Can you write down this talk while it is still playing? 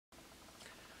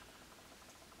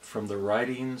From the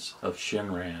writings of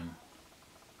Shinran,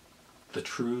 the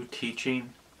true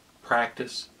teaching,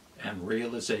 practice, and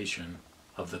realization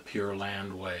of the Pure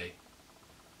Land Way.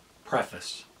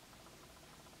 Preface.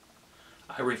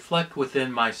 I reflect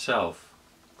within myself,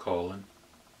 the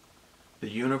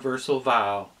universal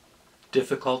vow,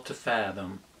 difficult to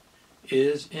fathom,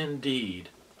 is indeed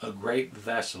a great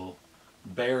vessel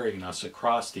bearing us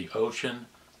across the ocean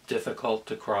difficult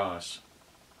to cross.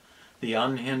 The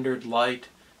unhindered light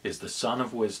is the sun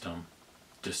of wisdom,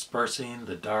 dispersing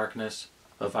the darkness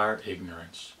of our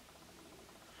ignorance.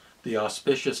 The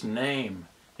auspicious name,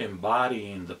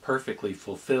 embodying the perfectly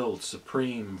fulfilled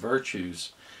supreme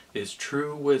virtues, is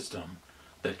true wisdom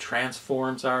that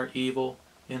transforms our evil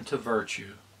into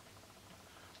virtue.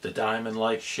 The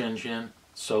diamond-like Shinjin,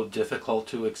 so difficult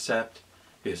to accept,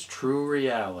 is true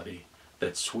reality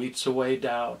that sweeps away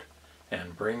doubt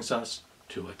and brings us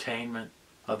to attainment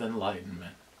of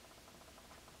enlightenment.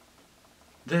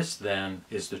 This, then,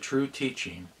 is the true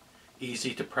teaching,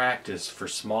 easy to practice for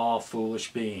small,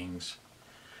 foolish beings.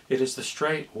 It is the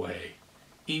straight way,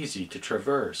 easy to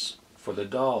traverse for the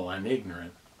dull and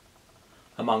ignorant.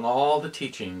 Among all the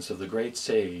teachings of the great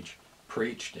sage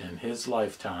preached in his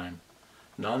lifetime,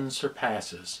 none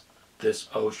surpasses this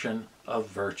ocean of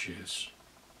virtues.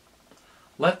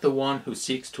 Let the one who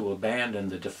seeks to abandon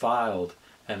the defiled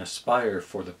and aspire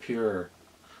for the pure,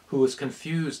 who is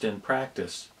confused in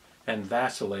practice and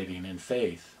vacillating in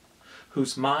faith,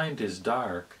 whose mind is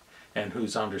dark and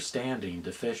whose understanding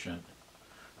deficient,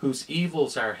 whose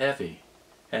evils are heavy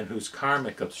and whose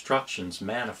karmic obstructions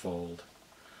manifold,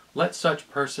 let such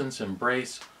persons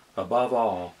embrace, above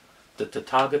all, the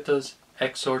Tathagata's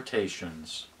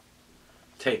exhortations.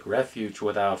 Take refuge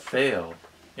without fail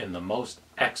in the most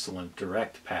excellent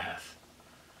direct path.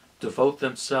 Devote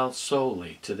themselves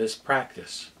solely to this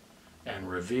practice and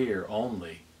revere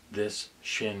only this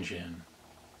Shinjin.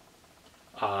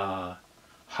 Ah,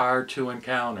 hard to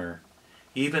encounter,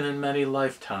 even in many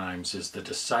lifetimes, is the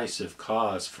decisive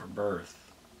cause for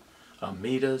birth,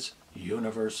 Amida's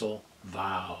universal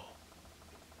vow.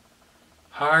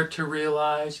 Hard to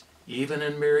realize, even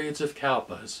in myriads of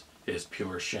kalpas, is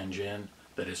pure Shinjin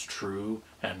that is true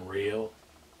and real.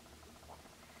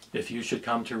 If you should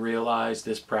come to realize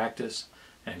this practice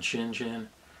and Shinjin,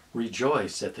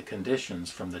 rejoice at the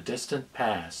conditions from the distant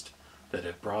past that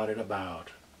have brought it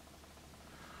about.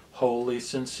 Wholly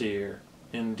sincere,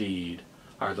 indeed,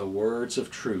 are the words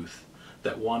of truth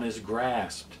that one is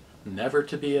grasped, never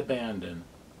to be abandoned,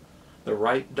 the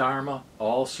right Dharma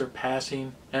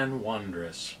all-surpassing and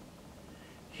wondrous.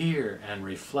 Hear and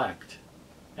reflect,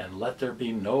 and let there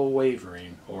be no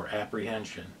wavering or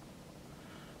apprehension.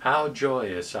 How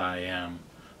joyous I am,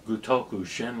 Gutoku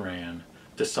Shinran,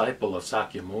 disciple of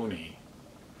Sakyamuni.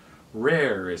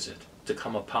 Rare is it to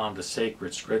come upon the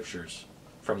sacred scriptures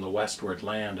from the westward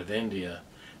land of India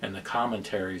and the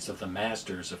commentaries of the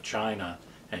masters of China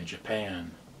and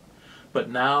Japan, but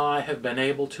now I have been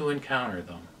able to encounter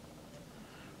them.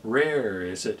 Rare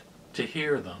is it to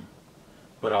hear them,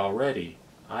 but already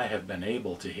I have been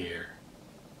able to hear.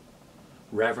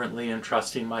 Reverently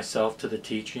entrusting myself to the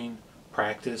teaching,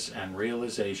 practice, and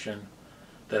realization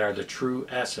that are the true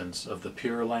essence of the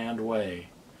Pure Land Way,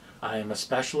 I am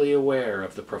especially aware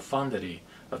of the profundity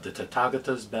of the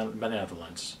Tathagata's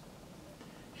benevolence.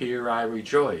 Here I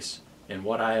rejoice in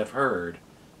what I have heard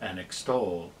and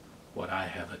extol what I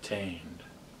have attained.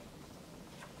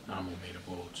 Namo Amida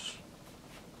Butsu.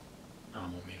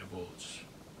 Namo Amida Butsu.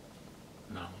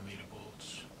 Namo Amida Butsu.